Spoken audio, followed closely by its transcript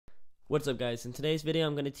What's up guys, in today's video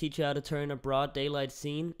I'm going to teach you how to turn a broad daylight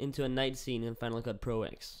scene into a night scene in Final Cut Pro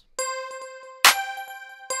X.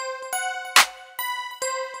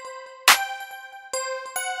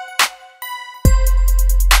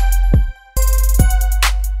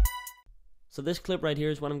 So this clip right here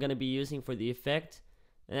is what I'm going to be using for the effect,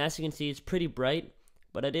 and as you can see it's pretty bright,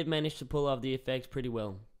 but I did manage to pull off the effect pretty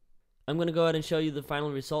well. I'm going to go ahead and show you the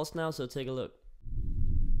final results now, so take a look.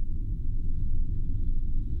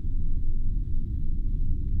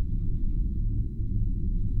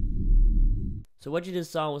 So what you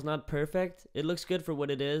just saw was not perfect. It looks good for what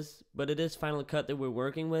it is, but it is Final Cut that we're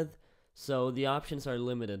working with, so the options are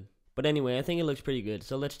limited. But anyway, I think it looks pretty good,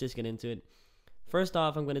 so let's just get into it. First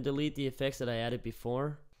off, I'm going to delete the effects that I added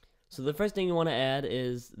before. So the first thing you want to add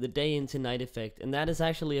is the day into night effect, and that is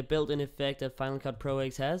actually a built-in effect that Final Cut Pro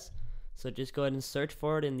X has. So just go ahead and search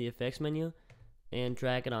for it in the effects menu and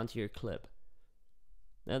drag it onto your clip.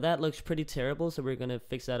 Now that looks pretty terrible, so we're going to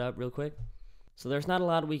fix that up real quick. So there's not a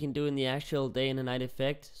lot we can do in the actual day and the night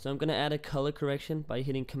effect, so I'm going to add a color correction by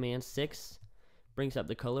hitting Command 6. Brings up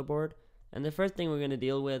the color board, and the first thing we're going to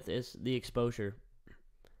deal with is the exposure.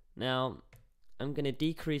 Now I'm going to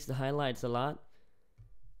decrease the highlights a lot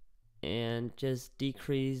and just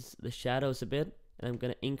decrease the shadows a bit, and I'm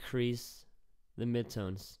going to increase the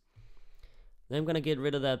midtones. Then I'm going to get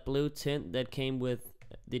rid of that blue tint that came with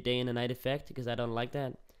the day and the night effect because I don't like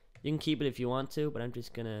that. You can keep it if you want to, but I'm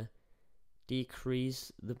just going to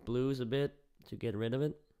decrease the blues a bit to get rid of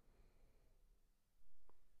it.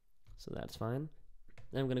 So that's fine.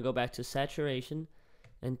 Then I'm going to go back to saturation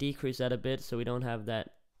and decrease that a bit so we don't have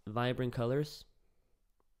that vibrant colors.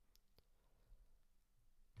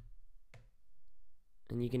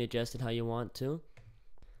 And you can adjust it how you want to.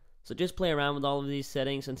 So just play around with all of these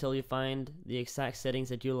settings until you find the exact settings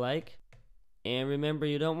that you like. And remember,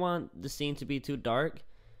 you don't want the scene to be too dark,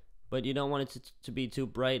 but you don't want it to be too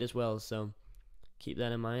bright as well, so keep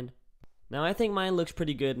that in mind. Now I think mine looks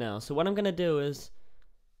pretty good now, so what I'm gonna do is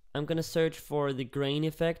I'm gonna search for the grain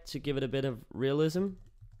effect to give it a bit of realism.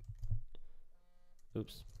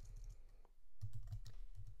 Oops.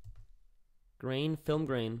 Grain, film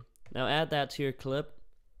grain. Now add that to your clip,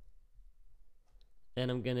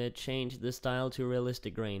 and I'm gonna change the style to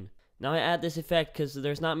realistic grain. Now I add this effect because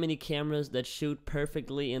there's not many cameras that shoot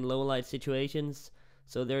perfectly in low light situations,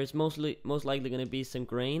 so there's most likely gonna be some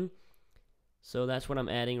grain. So that's what I'm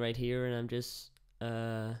adding right here, and I'm just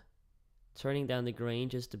turning down the grain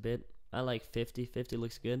just a bit. I like 50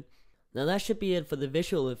 looks good. Now that should be it for the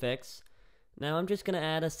visual effects. Now I'm just gonna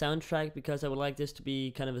add a soundtrack because I would like this to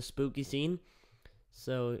be kind of a spooky scene.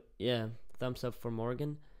 So yeah, thumbs up for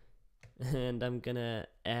Morgan. And I'm gonna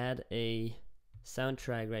add a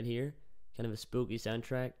soundtrack right here, kind of a spooky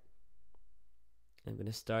soundtrack. I'm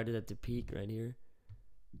gonna start it at the peak right here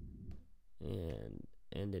and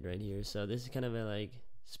end it right here. So this is kind of a like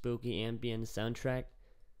spooky ambient soundtrack.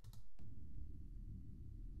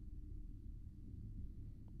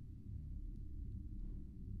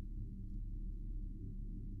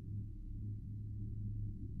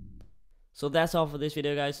 So that's all for this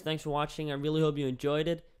video, guys. Thanks for watching. I really hope you enjoyed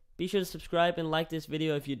it. Be sure to subscribe and like this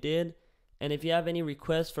video if you did. And if you have any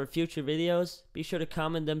requests for future videos, be sure to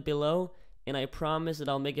comment them below, and I promise that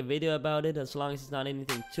I'll make a video about it as long as it's not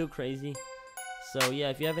anything too crazy. So yeah,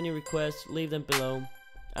 if you have any requests, leave them below.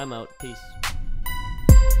 I'm out. Peace.